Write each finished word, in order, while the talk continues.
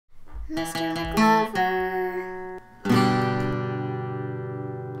Mr. McGlover.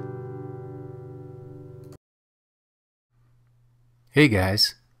 Hey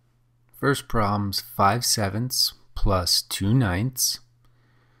guys, first problem's 5/7 plus 2/9.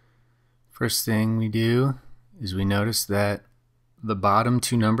 First thing we do is we notice that the bottom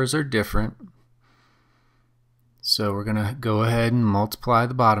two numbers are different. So we're going to go ahead and multiply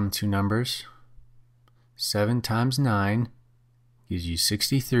the bottom two numbers. 7 times 9 gives you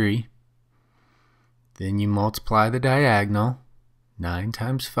 63. Then you multiply the diagonal. 9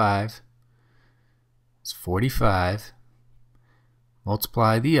 times 5 is 45.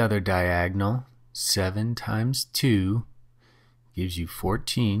 Multiply the other diagonal. 7 times 2 gives you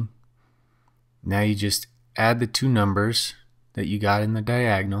 14. Now you just add the two numbers that you got in the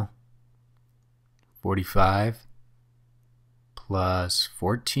diagonal. 45 plus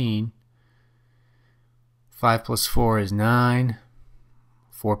 14. 5 plus 4 is 9.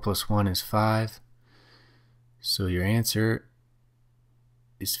 4 plus 1 is 5. So your answer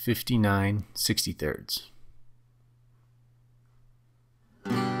is 59/63.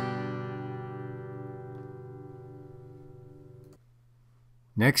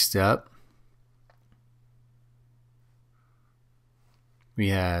 Next up, we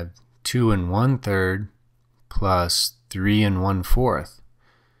have 2 1/3 plus 3 1/4.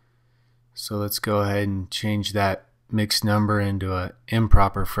 So let's go ahead and change that mixed number into an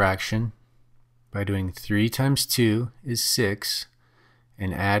improper fraction by doing 3 times 2 is 6,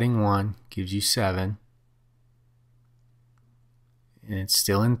 and adding 1 gives you 7. And it's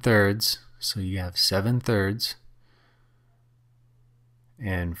still in thirds, so you have 7/3.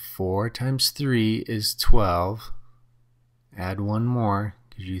 And 4 times 3 is 12. Add 1 more,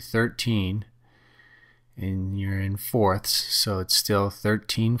 gives you 13. And you're in fourths, so it's still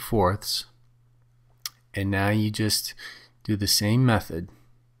 13/4. And now you just do the same method.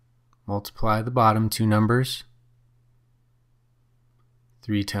 Multiply the bottom two numbers.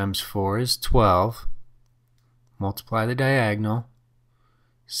 3 times 4 is 12. Multiply the diagonal.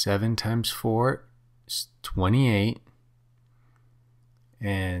 7 times 4 is 28.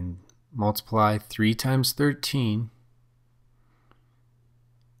 And multiply 3 times 13.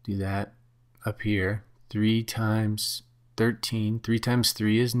 Do that up here. 3 times 13. 3 times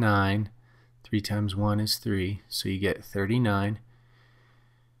 3 is 9. 3 times 1 is 3. So you get 39.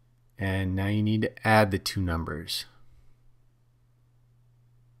 And now you need to add the two numbers.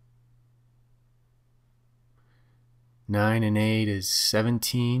 Nine and 8 is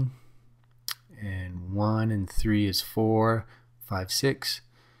 17. And 1 and 3 is 4. 5, 6,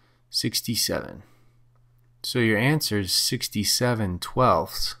 67. So your answer is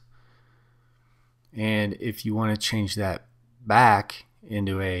 67/12. And if you want to change that back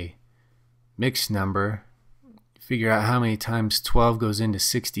into a mixed number, figure out how many times 12 goes into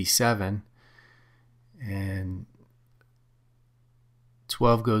 67, and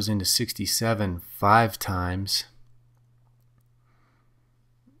 12 goes into 67 5 times.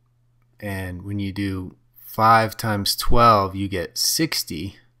 And when you do 5 times 12, you get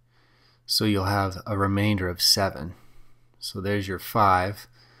 60, so you'll have a remainder of 7. So there's your 5,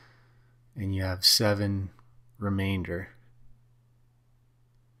 and you have 7 remainder.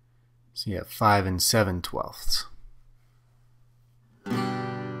 So you have 5 7/12.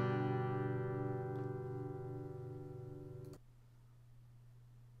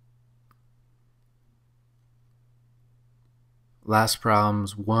 Last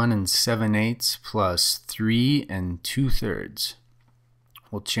problem's 1 7/8 plus 3 2/3.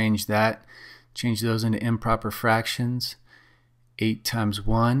 We'll change those into improper fractions. 8 times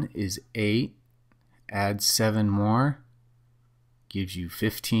 1 is 8. Add 7 more, gives you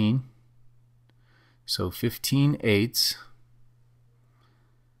 15. So 15/8.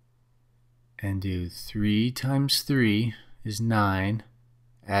 And do 3 times 3 is 9.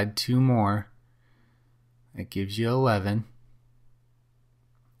 Add 2 more, that gives you 11.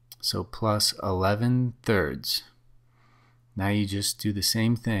 So plus 11/3. Now you just do the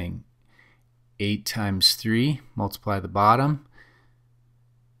same thing. 8 times 3, multiply the bottom,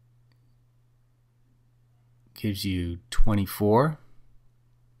 gives you 24.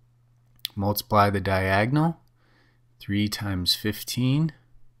 Multiply the diagonal. 3 times 15.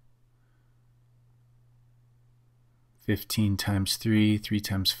 15 times 3, 3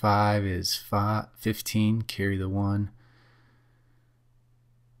 times 5 is 15. Carry the 1.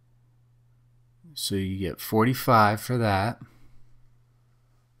 So you get 45 for that.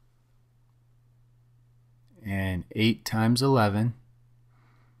 And 8 times 11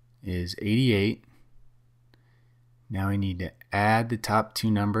 is 88. Now we need to add the top two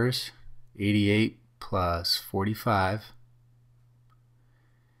numbers. 88 plus 45.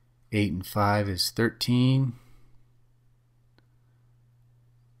 8 and 5 is 13.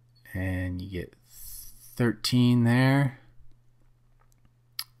 And you get 13 there.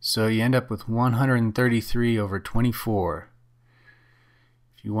 So you end up with 133 over 24.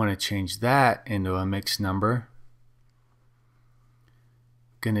 If you want to change that into a mixed number,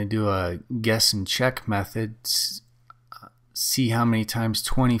 going to do a guess and check method. See how many times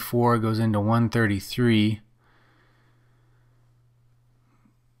 24 goes into 133.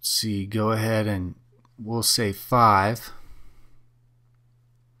 See, go ahead and we'll say 5.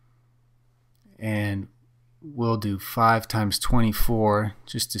 And we'll do 5 times 24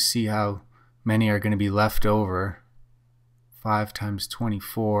 just to see how many are going to be left over. 5 times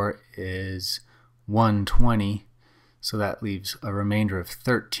 24 is 120, so that leaves a remainder of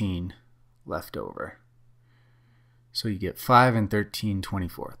 13 left over. So you get 5 and 13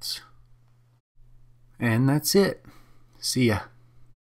 24ths. And that's it. See ya.